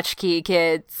the latchkey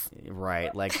kids.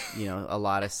 Right. Like, you know, a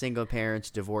lot of single parents,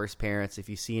 divorced parents. If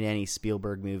you've seen any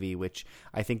Spielberg movie, which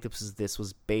I think this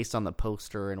was based on the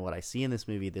poster and what I see in this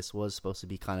movie, this was supposed to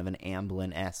be kind of an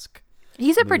Amblin-esque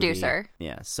He's a movie. producer.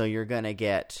 Yeah. So you're going to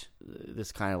get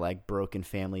this kind of like broken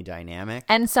family dynamic.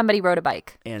 And somebody rode a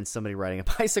bike. And somebody riding a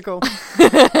bicycle.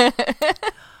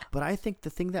 But I think the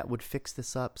thing that would fix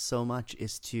this up so much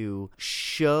is to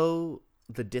show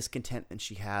the discontentment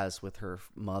she has with her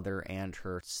mother and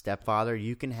her stepfather.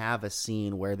 You can have a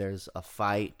scene where there's a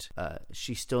fight.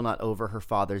 She's still not over her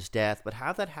father's death, but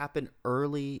have that happen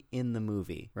early in the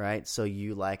movie, right? So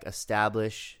you like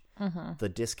establish the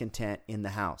discontent in the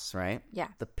house, right? Yeah.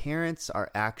 The parents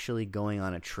are actually going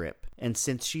on a trip. And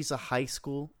since she's a high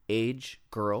school age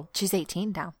girl, She's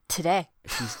 18 now. Today.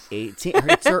 she's 18.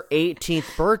 It's her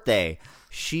 18th birthday.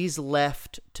 She's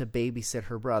left to babysit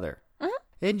her brother.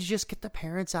 And you just get the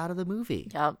parents out of the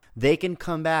movie. Yep. They can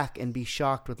come back and be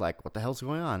shocked with like, what the hell's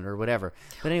going on or whatever.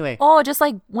 But anyway. Oh, just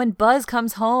like when Buzz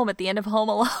comes home at the end of Home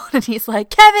Alone and he's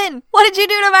like, Kevin, what did you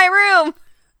do to my room?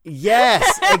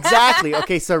 Yes, exactly.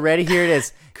 Okay, so ready, here it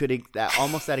is.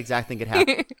 Almost that exact thing could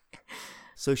happen.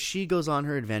 So she goes on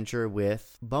her adventure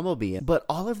with Bumblebee. But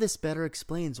all of this better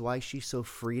explains why she's so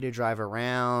free to drive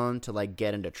around, to like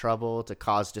get into trouble, to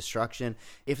cause destruction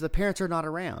if the parents are not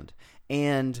around.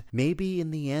 And maybe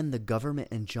in the end, the government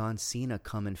and John Cena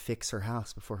come and fix her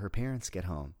house before her parents get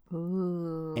home.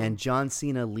 Ooh. And John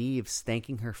Cena leaves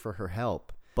thanking her for her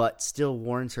help, but still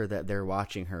warns her that they're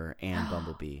watching her and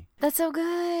Bumblebee. That's so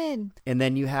good. And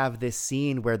then you have this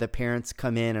scene where the parents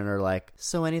come in and are like,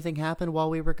 so anything happened while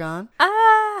we were gone?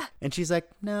 Ah. And she's like,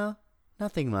 no,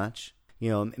 nothing much. You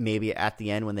know, maybe at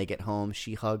the end when they get home,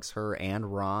 she hugs her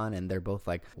and Ron, and they're both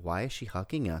like, why is she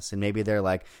hugging us? And maybe they're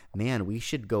like, man, we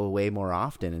should go away more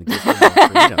often and give her more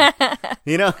freedom.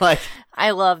 You know, like.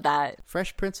 I love that.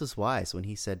 Fresh Prince was wise when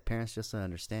he said, parents just don't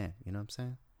understand. You know what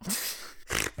I'm saying?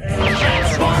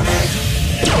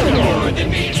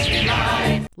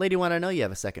 Lady, want to know you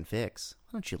have a second fix.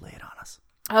 Why don't you lay it on us?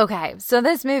 Okay, so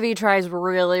this movie tries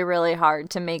really, really hard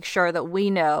to make sure that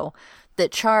we know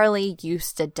that Charlie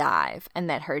used to dive and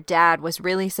that her dad was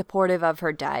really supportive of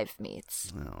her dive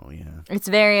meets. Oh, yeah. It's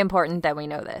very important that we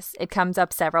know this. It comes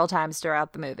up several times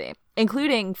throughout the movie,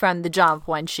 including from the jump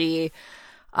when she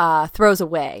throws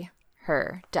away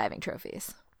her diving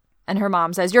trophies. And her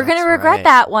mom says, you're going to regret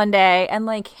that one day. And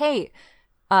like, hey,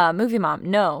 movie mom,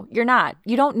 no, you're not.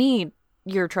 You don't need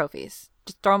your trophies.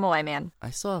 Just throw them away, man. I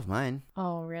still have mine.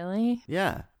 Oh, really?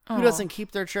 Yeah. Oh. Who doesn't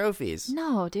keep their trophies?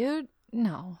 No, dude.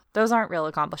 No. Those aren't real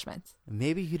accomplishments.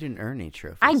 Maybe you didn't earn any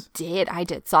trophies. I did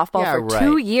softball for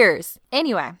 2 years.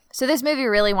 Anyway, so this movie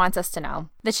really wants us to know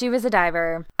that she was a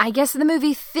diver. I guess the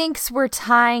movie thinks we're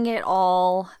tying it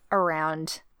all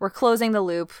around. We're closing the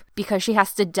loop because she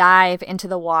has to dive into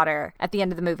the water at the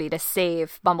end of the movie to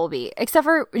save Bumblebee. Except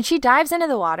for when she dives into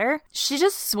the water, she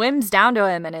just swims down to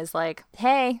him and is like,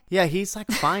 hey. Yeah, he's like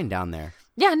fine down there.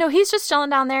 Yeah, no, he's just chilling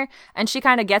down there, and she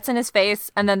kind of gets in his face,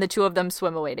 and then the two of them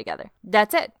swim away together.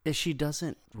 That's it. She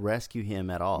doesn't rescue him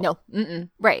at all. No,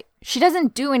 right. She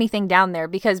doesn't do anything down there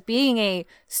because being a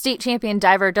state champion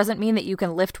diver doesn't mean that you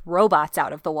can lift robots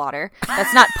out of the water.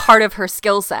 That's not part of her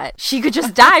skill set. She could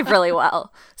just dive really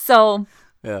well. So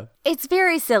yeah, it's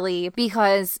very silly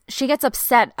because she gets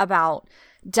upset about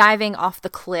diving off the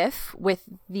cliff with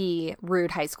the rude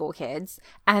high school kids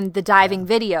and the diving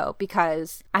video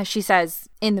because, as she says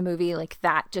in the movie, like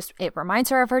that just, it reminds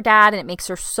her of her dad and it makes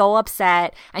her so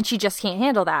upset and she just can't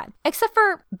handle that. Except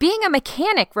for being a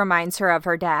mechanic reminds her of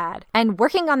her dad and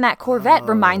working on that Corvette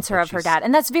reminds her of her dad,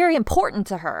 and that's very important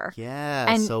to her. Yeah.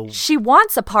 And so she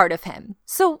wants a part of him.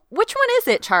 So which one is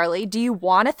it, Charlie? Do you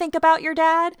want to think about your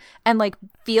dad and like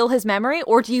feel his memory,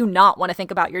 or do you not want to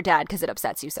think about your dad because it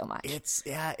upsets you so much?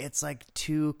 It's like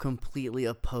two completely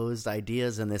opposed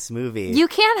ideas in this movie. You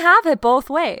can't have it both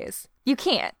ways. You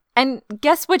can't. And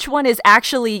guess which one is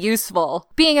actually useful?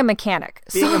 Being a mechanic.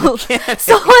 So let's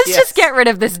just get rid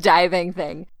of this diving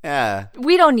thing. Yeah.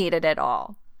 We don't need it at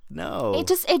all. No. It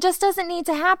just doesn't need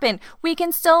to happen. We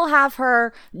can still have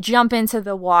her jump into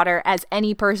the water as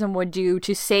any person would do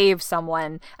to save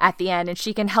someone at the end, and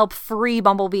she can help free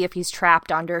Bumblebee if he's trapped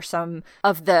under some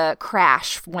of the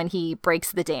crash when he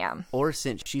breaks the dam. Or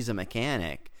since she's a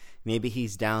mechanic, maybe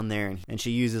he's down there and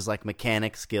she uses like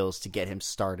mechanic skills to get him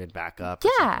started back up.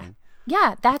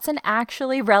 Yeah, that's an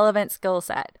actually relevant skill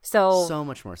set. So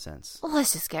much more sense.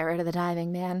 Let's just get rid of the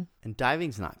diving, man. And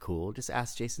diving's not cool. Just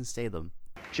ask Jason Statham.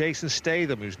 Jason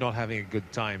Statham, who's not having a good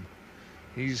time.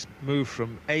 He's moved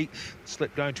from 8th,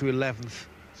 slipped down to 11th.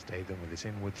 Statham with his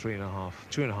inward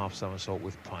 2.5 somersault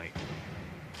with Pike.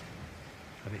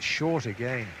 And it's short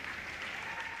again.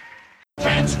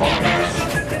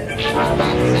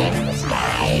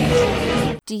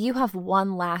 Do you have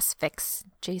one last fix,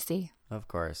 JC? Of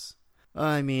course.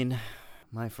 I mean,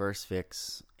 my first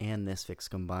fix and this fix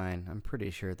combined, I'm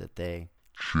pretty sure that they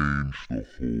changed the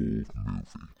whole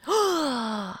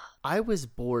movie. I was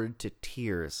bored to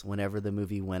tears whenever the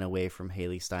movie went away from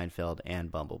Haley Steinfeld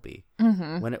and Bumblebee.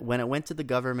 Mm-hmm. When it went to the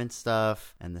government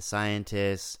stuff and the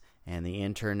scientists and the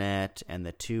internet and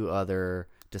the two other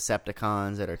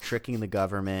Decepticons that are tricking the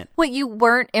government. What, you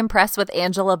weren't impressed with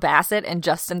Angela Bassett and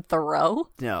Justin Theroux?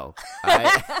 No.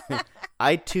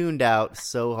 I tuned out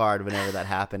so hard whenever that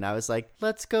happened. I was like,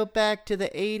 let's go back to the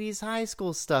 80s high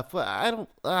school stuff. Well, I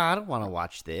don't want to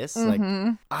watch this. Like,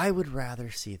 I would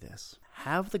rather see this.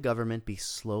 Have the government be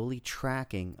slowly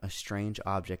tracking a strange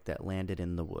object that landed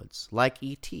in the woods, like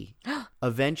E.T.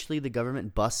 Eventually, the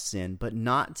government busts in, but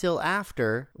not till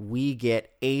after we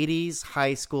get 80s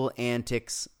high school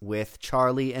antics with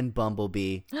Charlie and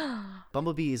Bumblebee.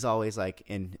 Bumblebee is always like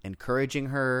encouraging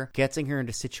her, getting her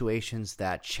into situations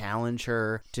that challenge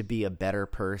her to be a better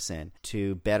person,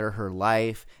 to better her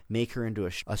life, make her into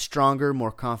a stronger,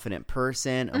 more confident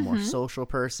person, a more social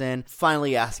person,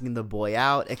 finally asking the boy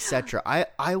out, etc.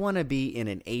 I want to be in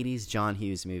an 80s John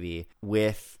Hughes movie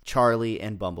with Charlie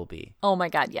and Bumblebee. Oh my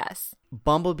God, yes.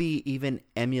 Bumblebee even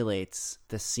emulates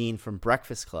the scene from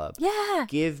Breakfast Club. Yeah.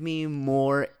 Give me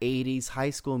more 80s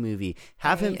high school movie.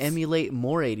 Have him emulate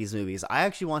more 80s movies. I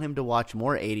actually want him to watch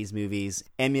more 80s movies,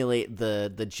 emulate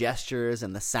the gestures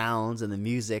and the sounds and the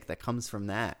music that comes from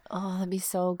that. Oh, that'd be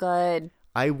so good.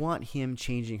 I want him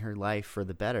changing her life for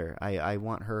the better. I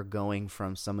want her going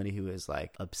from somebody who is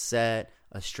like upset,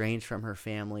 estranged from her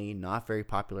family, not very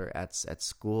popular at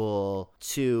school,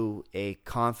 to a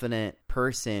confident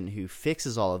person who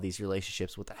fixes all of these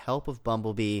relationships with the help of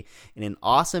Bumblebee in an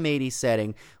awesome 80s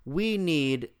setting. We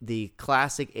need the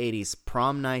classic 80s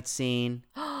prom night scene.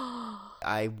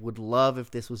 I would love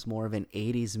if this was more of an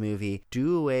 80s movie.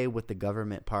 Do away with the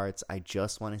government parts. I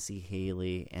just want to see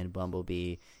Haley and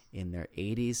Bumblebee in their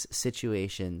 80s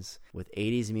situations with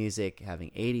 80s music,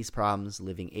 having 80s problems,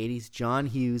 living 80s John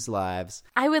Hughes lives.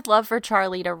 I would love for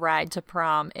Charlie to ride to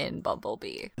prom in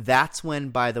Bumblebee. That's when,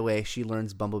 by the way, she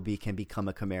learns Bumblebee can become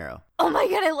a Camaro. Oh my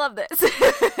God, I love this.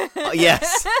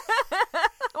 Yes.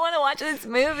 I want to watch this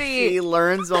movie. She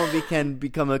learns Bumblebee can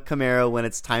become a Camaro when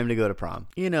it's time to go to prom.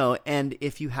 You know, and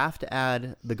if you have to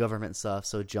add the government stuff,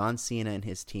 so John Cena and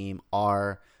his team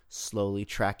are slowly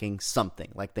tracking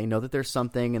something. Like, they know that there's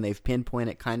something and they've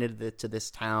pinpointed kind of to this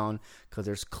town because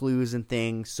there's clues and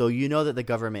things. So you know that the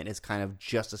government is kind of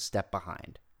just a step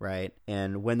behind, right?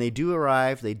 And when they do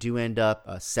arrive, they do end up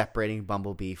separating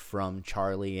Bumblebee from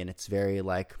Charlie, and it's very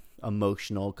like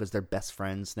emotional because they're best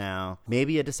friends now.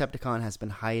 Maybe a Decepticon has been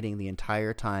hiding the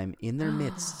entire time in their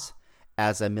midst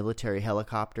as a military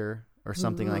helicopter or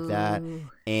something like that,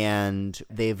 and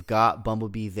they've got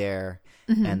Bumblebee there,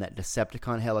 and that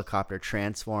Decepticon helicopter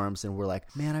transforms, and we're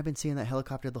like, man, I've been seeing that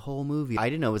helicopter the whole movie. I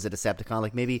didn't know it was a Decepticon.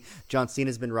 Like, maybe John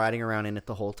Cena's been riding around in it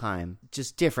the whole time.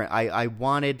 Just different. I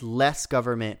wanted less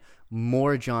government,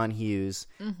 more John Hughes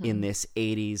in this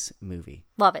 80s movie.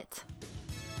 Love it.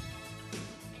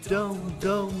 Don't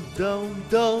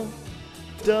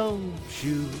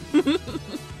you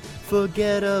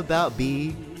forget about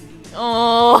B.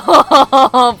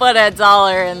 Oh, put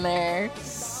 $1 in there.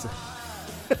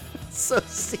 So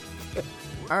stupid.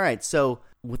 All right, so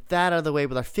with that out of the way,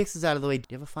 with our fixes out of the way, do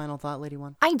you have a final thought, Lady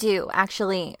One? I do,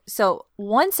 actually. So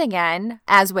once again,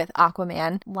 as with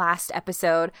Aquaman last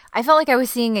episode, I felt like I was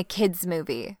seeing a kid's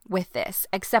movie with this,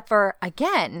 except for,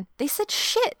 again, they said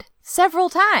shit several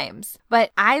times.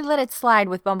 But I let it slide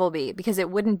with Bumblebee because it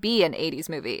wouldn't be an 80s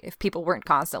movie if people weren't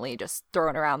constantly just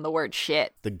throwing around the word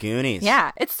shit. The Goonies.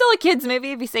 Yeah, it's still a kid's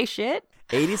movie if you say shit.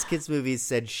 80s kids movies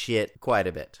said shit quite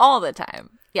a bit. All the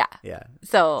time. Yeah. Yeah.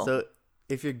 So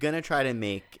if you're going to try to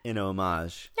make an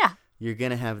homage, yeah, you're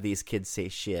going to have these kids say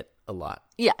shit a lot.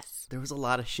 Yes. There was a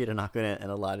lot of shit in Aquaman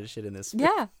and a lot of shit in this film.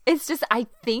 Yeah. It's just, I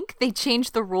think they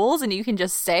changed the rules and you can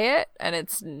just say it and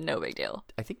it's no big deal.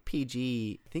 I think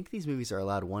I think these movies are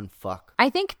allowed one fuck. I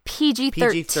think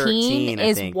PG-13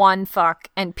 is one fuck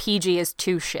and PG is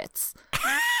two shits.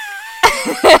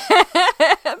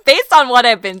 Based on what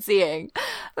I've been seeing,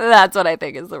 that's what I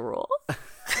think is the rule.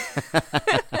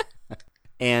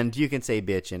 And you can say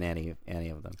bitch in any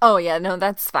of them. Oh yeah, no,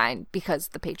 that's fine because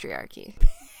the patriarchy.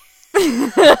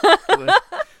 A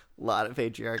lot of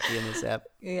patriarchy in this app.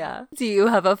 Yeah. Do you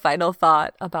have a final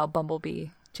thought about Bumblebee,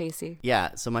 JC?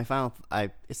 Yeah, so my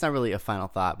it's not really a final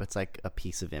thought, but it's like a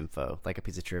piece of info, like a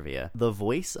piece of trivia. The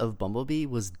voice of Bumblebee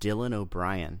was Dylan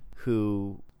O'Brien,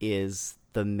 who is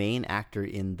the main actor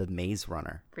in The Maze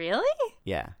Runner. Really?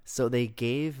 Yeah. So they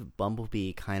gave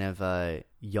Bumblebee kind of a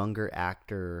younger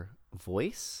actor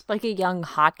voice. Like a young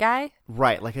hot guy?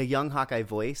 Right, like a young Hawkeye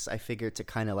voice, I figured, to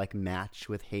kind of like match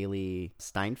with Haley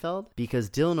Steinfeld, because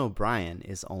Dylan O'Brien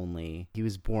he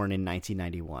was born in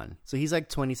 1991. So he's like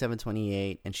 27,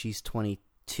 28, and she's 22.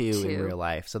 2 in real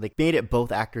life. So they made it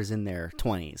both actors in their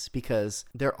 20s, because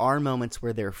there are moments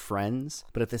where they're friends,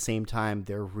 but at the same time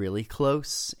they're really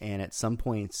close, and at some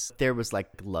points there was like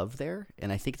love there,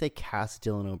 and I think they cast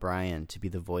Dylan O'Brien to be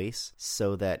the voice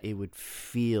so that it would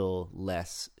feel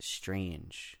less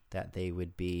strange, that they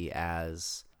would be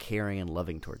as caring and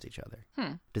loving towards each other.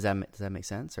 Does that make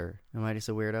sense, or am I just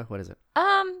a weirdo? What is it?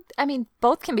 I mean,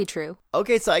 both can be true.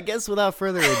 Okay, so I guess without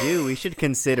further ado, we should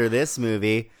consider this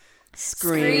movie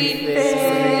Screen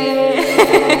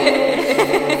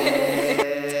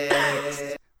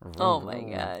Oh my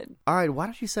god. All right, why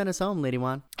don't you send us home, Lady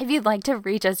Juan? If you'd like to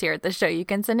reach us here at the show, you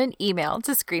can send an email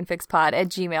to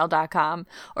screenfixpod@gmail.com,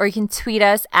 or you can tweet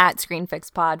us at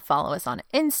screenfixpod, follow us on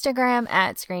Instagram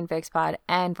at screenfixpod,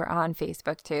 and we're on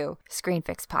Facebook too,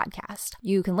 Screenfix Podcast.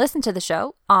 You can listen to the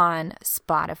show on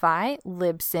Spotify,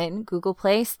 Libsyn, Google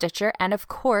Play, Stitcher, and of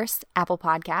course, Apple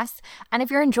Podcasts. And if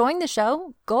you're enjoying the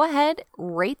show, go ahead,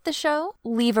 rate the show,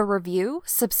 leave a review,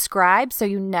 subscribe so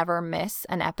you never miss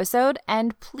an episode,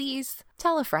 and please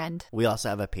tell a friend. We also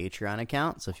have a Patreon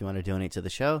account, so if you want to donate to the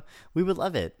show, we would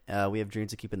love it. We have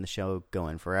dreams of keeping the show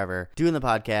going forever, doing the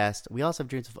podcast. We also have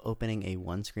dreams of opening a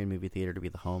one-screen movie theater to be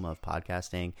the home of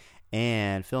podcasting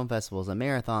and film festivals and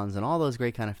marathons and all those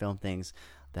great kind of film things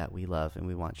that we love, and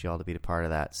we want you all to be a part of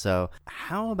that. So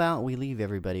how about we leave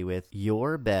everybody with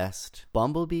your best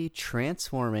Bumblebee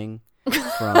transforming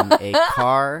from a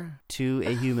car to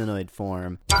a humanoid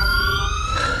form.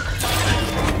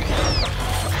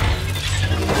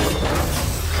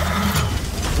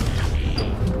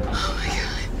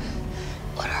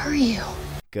 Are you?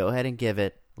 Go ahead and give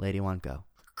it. Lady Juan, go.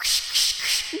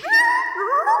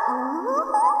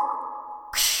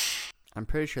 I'm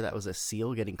pretty sure that was a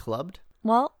seal getting clubbed.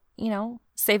 Well,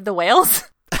 save the whales.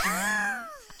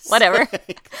 Whatever.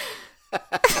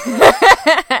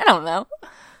 I don't know.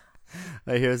 All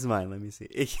right, here's mine. Let me see.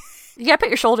 You gotta put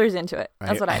your shoulders into it.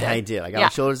 That's what I did. I did. I got my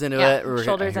shoulders into it.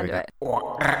 Shoulders into it.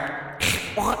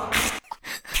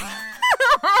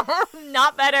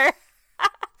 Not better.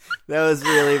 That was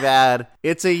really bad.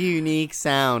 It's a unique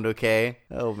sound, okay?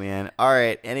 Oh, man. All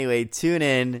right. Anyway, tune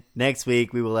in. Next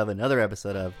week, we will have another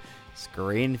episode of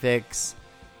Screen Fix.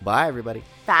 Bye, everybody.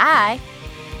 Bye.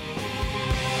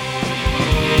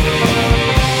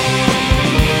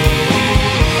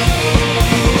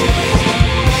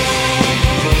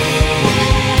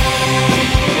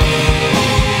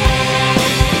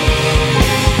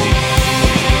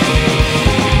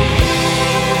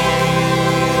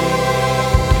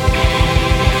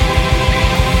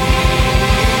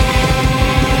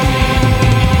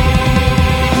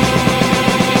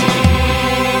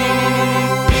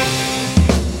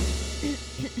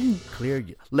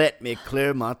 Let me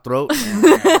clear my throat.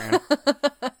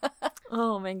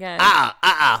 Oh my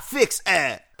god. Fix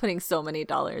it. Putting so many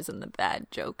dollars in the bad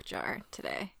joke jar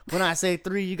today. When I say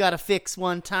 3, you gotta fix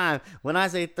one time. When I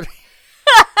say 3.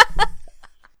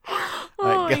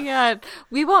 Oh my god.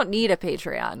 We won't need a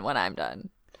Patreon when I'm done.